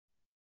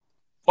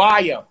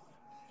fire.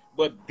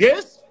 But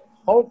this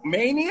Hulk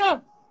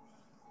Mania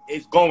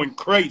is going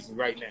crazy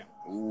right now.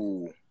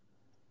 Ooh.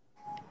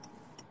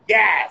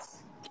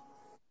 Yes.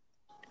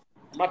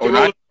 I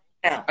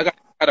got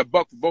a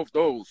buck for both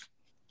those.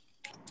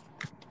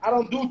 I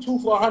don't do 2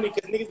 for $100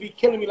 because niggas be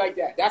killing me like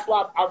that. That's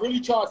why I really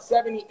charge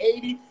 70,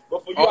 80.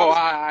 But for you,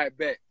 I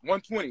bet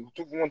 120.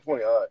 2 for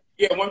 120. All right.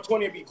 Yeah,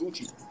 120 would be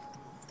Gucci.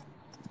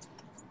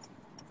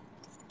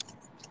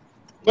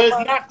 But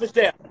it's not for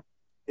sale.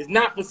 It's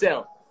not for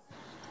sale.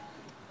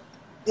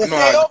 You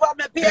say over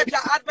my page,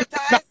 I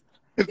advertise.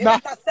 It's you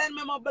not. better send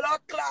me my blood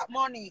clot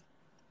money.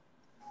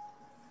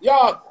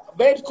 Yo,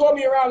 babes called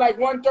me around like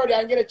 1:30. I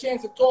didn't get a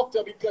chance to talk to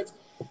her because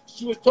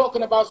she was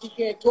talking about she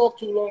can't talk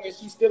too long and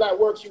she's still at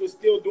work. She was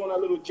still doing a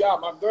little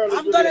job. My girl is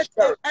I'm really gonna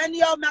tell, and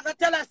yo, I'm gonna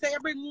tell her say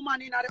every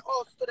woman in the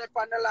house today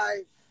on the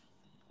live.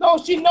 No,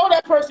 she know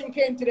that person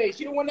came today.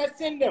 She the one that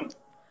sent them.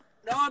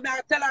 No, I'm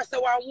gonna tell her say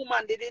one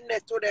woman did in there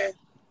today.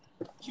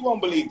 She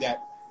won't believe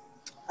that.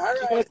 All right.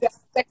 She's gonna say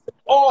I texted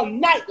all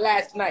night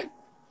last night.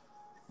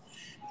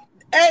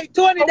 Hey,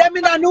 Tony, them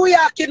in New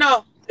York, you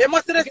know. They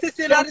must have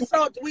seen in the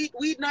south.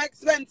 Weed not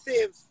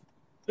expensive.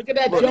 Look at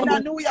that. Them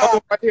in New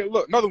York. Right here,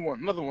 look, another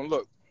one,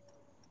 look.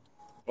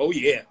 Oh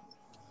yeah.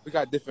 We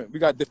got different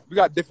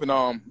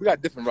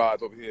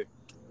rods over here.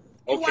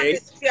 You want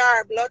this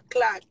PR blood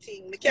clot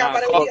thing. We can't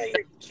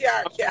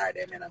care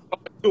them, you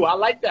know. I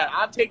like that.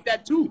 I'll take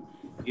that too.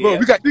 Yeah.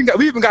 Look,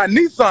 we even got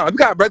Nissan. We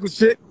got regular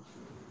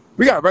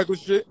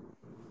shit.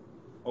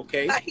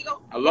 Okay.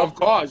 I love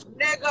cars.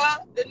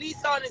 Nigga, the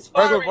Nissan is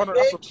foreign,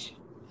 bitch.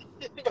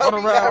 But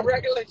we got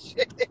regular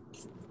shit.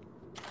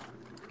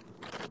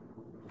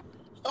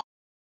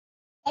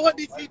 I want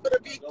these people to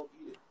be.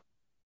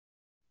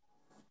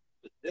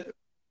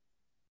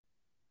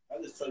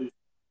 I just tell you,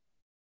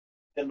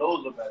 and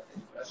those look at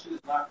things. That shit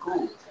is not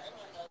cool.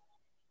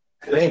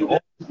 Where the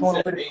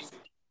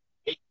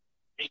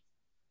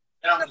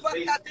fuck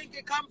that thing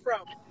can come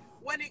from?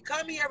 When it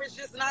come here, it's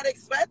just not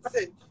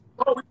expensive.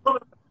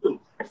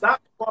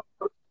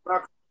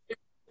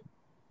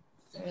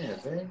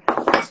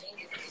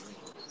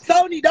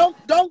 Tony,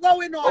 don't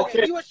go in on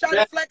him. He was trying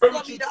to flex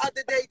on me the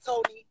other day,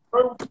 Tony.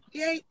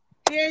 He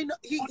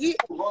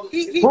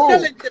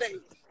chilling today.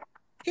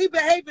 He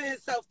behaving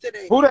himself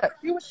today. Who that?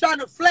 He was trying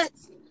to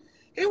flex.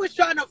 He was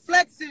trying to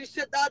flex and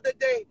shit the other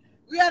day.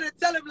 We had to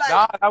tell him like,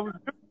 nah, that was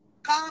you.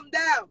 Calm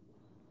down.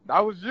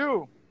 That was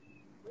you.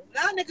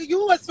 Nah, nigga,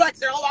 you was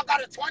flexing. Oh, I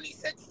got a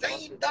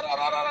 2016. Da da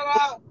da da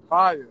da.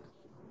 Fire.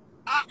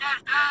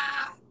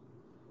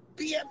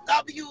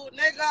 BMW,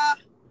 nigga.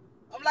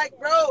 I'm like,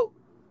 bro,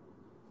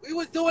 we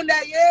was doing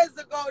that years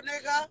ago,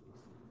 nigga.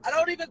 I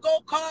don't even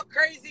go car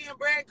crazy and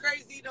brand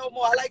crazy no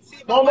more. I like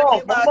seeing my money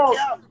in my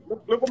account.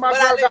 Look what my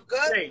girl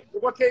got today.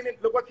 Look what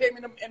came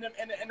in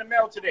the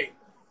mail today.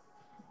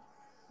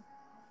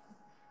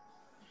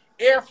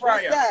 Air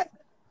fryer. What's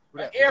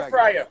that? Air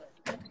fryer.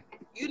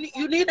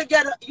 You need to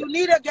get a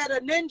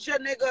ninja,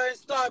 nigga, and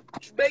start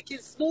making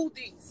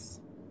smoothies.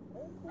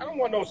 I don't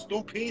want no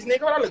stoopies,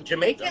 nigga. I look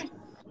Jamaican.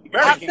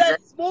 I said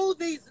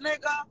smoothies,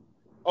 nigga.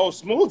 Oh,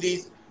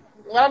 smoothies.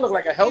 Well, I look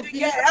like a healthy.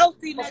 Get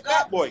healthy, nigga. I'm a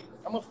fat boy.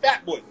 I'm a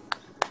fat boy.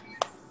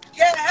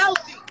 Get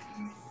healthy.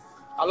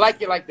 I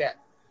like it like that.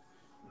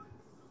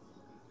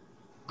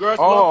 Girls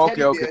love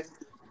teddy bears.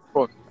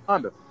 Oh,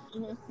 Honda.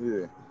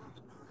 Yeah.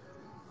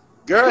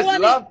 Girls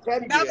love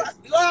teddy bears.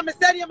 You want me to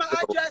send you my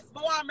address,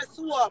 but want me to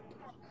sue up?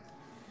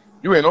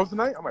 You ain't know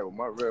tonight? I might with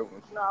my red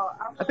ones. No,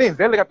 I think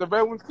Zaydat got the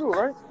red ones too,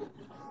 right?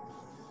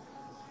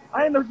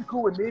 I didn't know she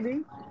cool with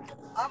Nene.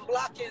 I'm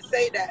blocking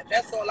Saydat.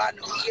 That's all I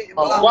know. You getting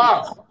blocked.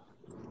 blocked. Wow.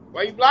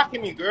 Why you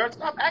blocking me, girl?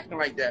 Stop acting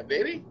like that,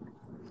 baby.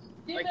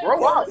 Like,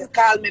 grow up. You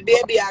call me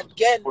baby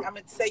again. I'm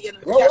going to say you know.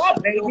 Grow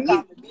up, baby. You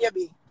call me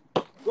baby.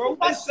 Grow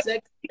up,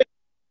 sexy.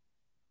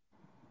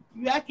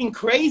 You acting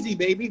crazy,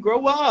 baby.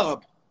 Grow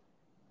up.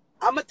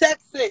 I'm going to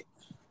text it.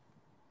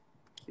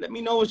 Let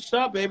me know what's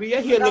up, baby.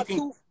 You're here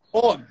looking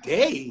all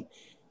day.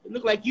 It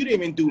look like you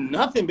didn't even do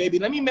nothing, baby.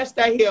 Let me mess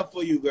that hair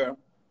for you, girl.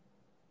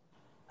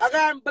 I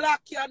got him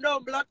black. You know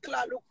blood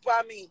clot look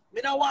for me.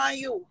 Me don't want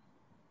you.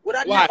 Would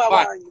I Why? never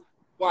want you?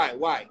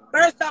 Why?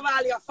 First of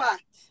all, you're fat.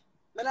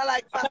 Me don't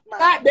like fat man.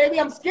 Fat, baby.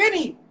 I'm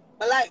skinny.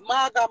 I like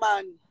maga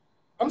man.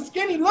 I'm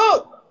skinny.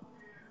 Look.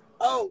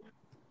 Oh.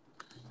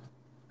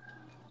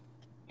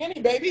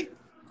 Skinny, baby.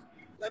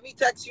 Let me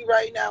text you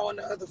right now on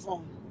the other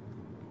phone.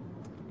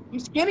 I'm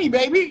skinny,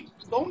 baby.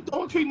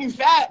 Don't treat me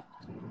fat.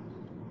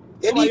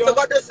 You need to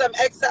go do some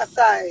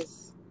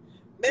exercise.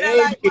 Me don't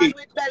like man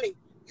with belly.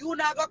 You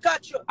not gonna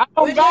catch you. I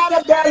don't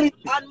got a belly.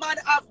 And man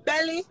have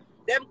belly,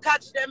 them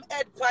catch them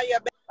head for your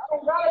belly. I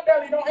don't got a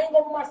belly. Don't hang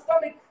over my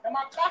stomach. And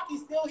my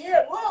cocky's still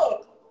here.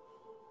 Look.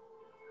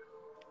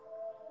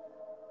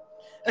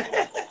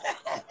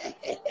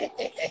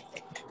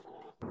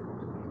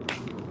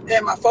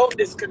 Yeah, my phone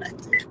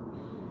disconnected.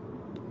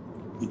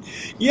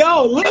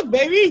 Yo, look,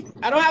 baby.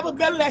 I don't have a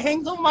belly that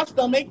hangs over my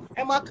stomach.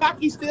 And my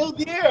cocky's still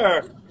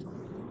there.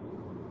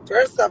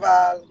 First of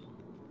all,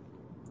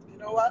 you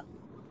know what?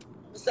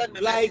 Send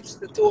me message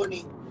to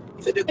Tony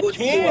for the good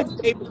chance,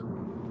 baby.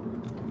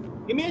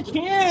 Give me a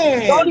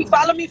chance. Tony,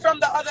 follow me from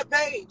the other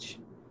page.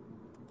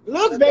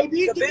 Look,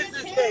 baby, the give me a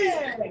business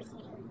chance.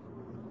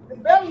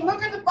 Baby,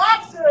 look at the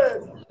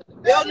boxes.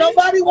 Yo,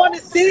 nobody want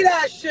to see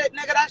that shit,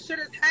 nigga. That shit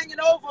is hanging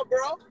over,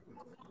 bro.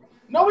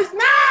 No, it's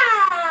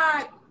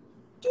not.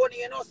 Tony,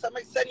 you know,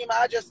 somebody sent you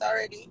my address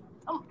already.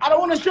 I don't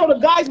want to show the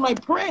guys my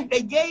print.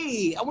 They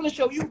gay. I want to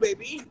show you,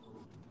 baby.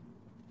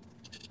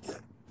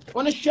 I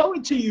want to show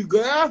it to you,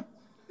 girl.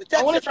 The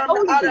text is from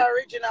the other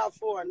original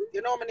phone.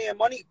 You know my name,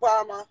 Monique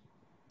Palmer.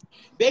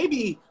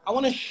 Baby, I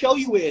want to show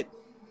you it.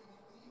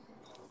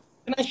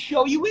 Can I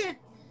show you it?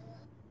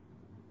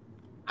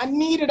 I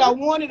need it. I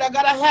want it. I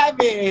gotta have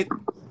it.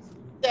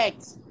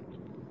 Thanks.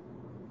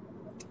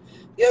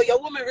 Yo, your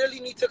woman really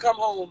need to come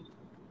home.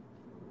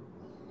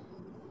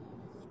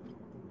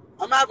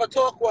 I'm gonna have a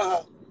talk with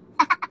her.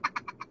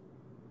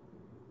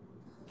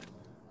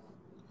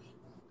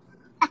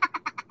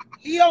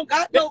 He don't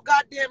got no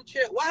goddamn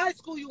shit. What high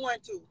school you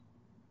went to?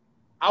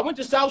 I went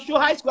to South Shore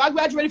High School. I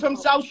graduated from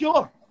South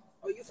Shore.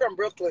 Oh, you from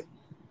Brooklyn?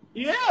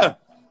 Yeah.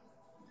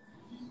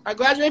 I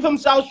graduated from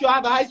South Shore. I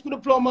have a high school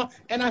diploma,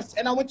 and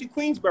I went to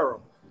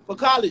Queensboro for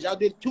college. I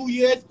did 2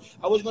 years.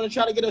 I was going to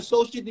try to get an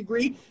associate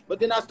degree, but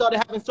then I started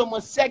having so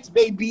much sex,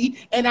 baby,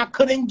 and I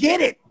couldn't get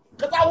it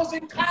because I was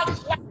in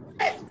college like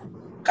that.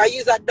 Because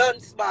you's a done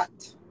spot.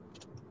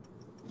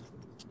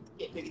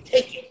 Yeah, baby,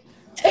 take it.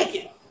 Take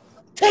it.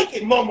 Take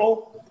it,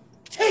 Momo.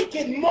 Take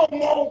it,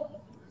 Momo.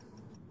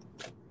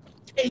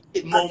 Take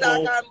it, Momo.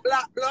 I saw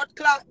black blood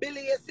clot,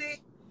 Billy, you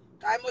see?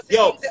 I must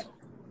Yo. say,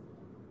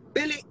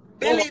 Billy,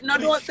 no,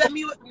 don't send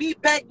me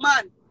peg,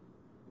 man.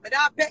 But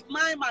I peg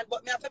my man,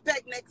 but me have to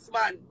peg next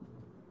man.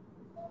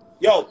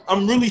 Yo,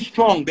 I'm really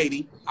strong,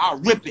 baby. I'll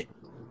rip it.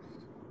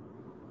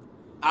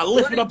 I'll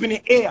lift it up in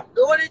the air.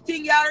 The only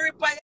thing y'all rip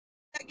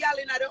a girl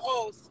in the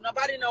house.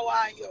 Nobody know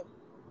why you.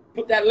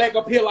 Put that leg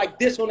up here like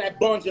this on that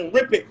buns and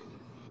rip it.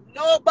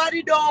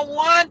 Nobody don't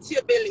want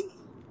you, Billy.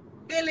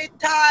 Billy,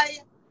 Ty,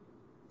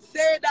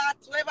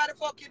 Saydat, whoever the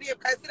fuck you name.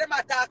 Because I see them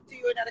attack to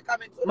you in the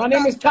comments. My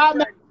name is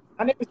Tymack.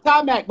 My name is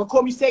Tymack, but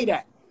call me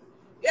Saydat.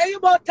 Yeah, you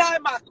about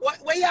Tymack.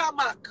 Where you are,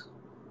 Mac?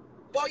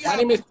 My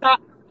name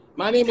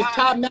is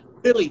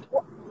Tymackbilly.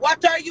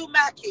 What are you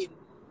macking?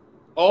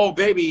 Oh,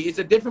 baby, it's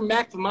a different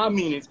Mac for my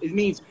meanings. It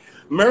means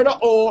murder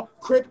or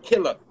crip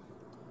killer.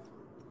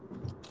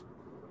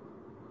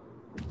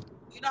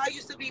 You know I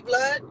used to be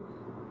blood?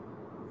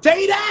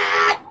 Say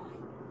that!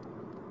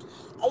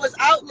 I was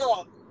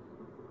outlaw.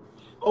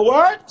 A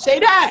word? Say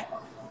that.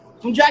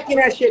 I'm jacking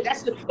that shit.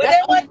 That's the. But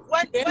then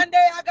one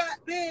day I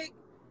got big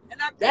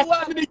and I grew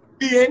up.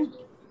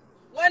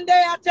 One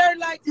day I turned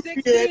like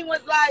 16,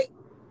 was like,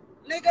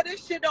 nigga,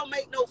 this shit don't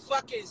make no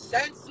fucking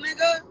sense,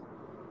 nigga.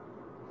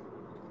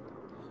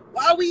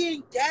 Why we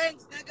in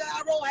gangs, nigga?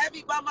 I roll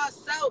heavy by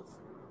myself.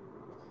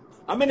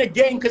 I'm in a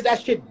gang because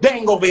that shit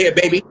bang over here,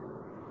 baby.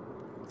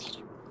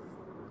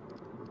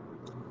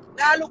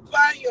 Now look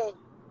fine, yo.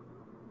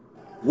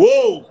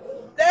 Whoa.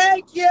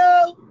 Thank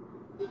you.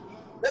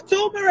 The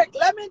turmeric,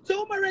 lemon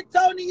turmeric,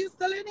 Tony, you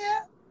still in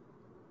here?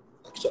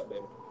 What's up,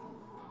 baby?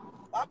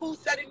 My boo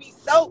sending me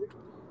soap.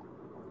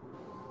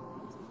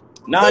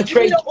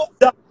 Non-trade.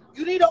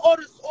 You need to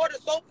order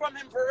soap from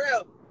him for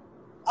real.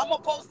 I'm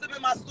going to post him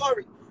in my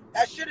story.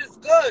 That shit is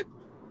good.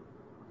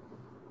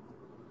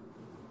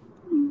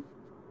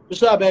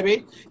 What's up,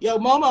 baby? Yo,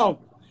 Momo.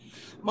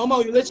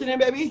 Momo, you listening,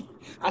 baby?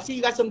 I see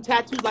you got some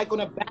tattoos like on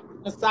the back,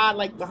 on the side,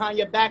 like behind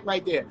your back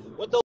right there. What those?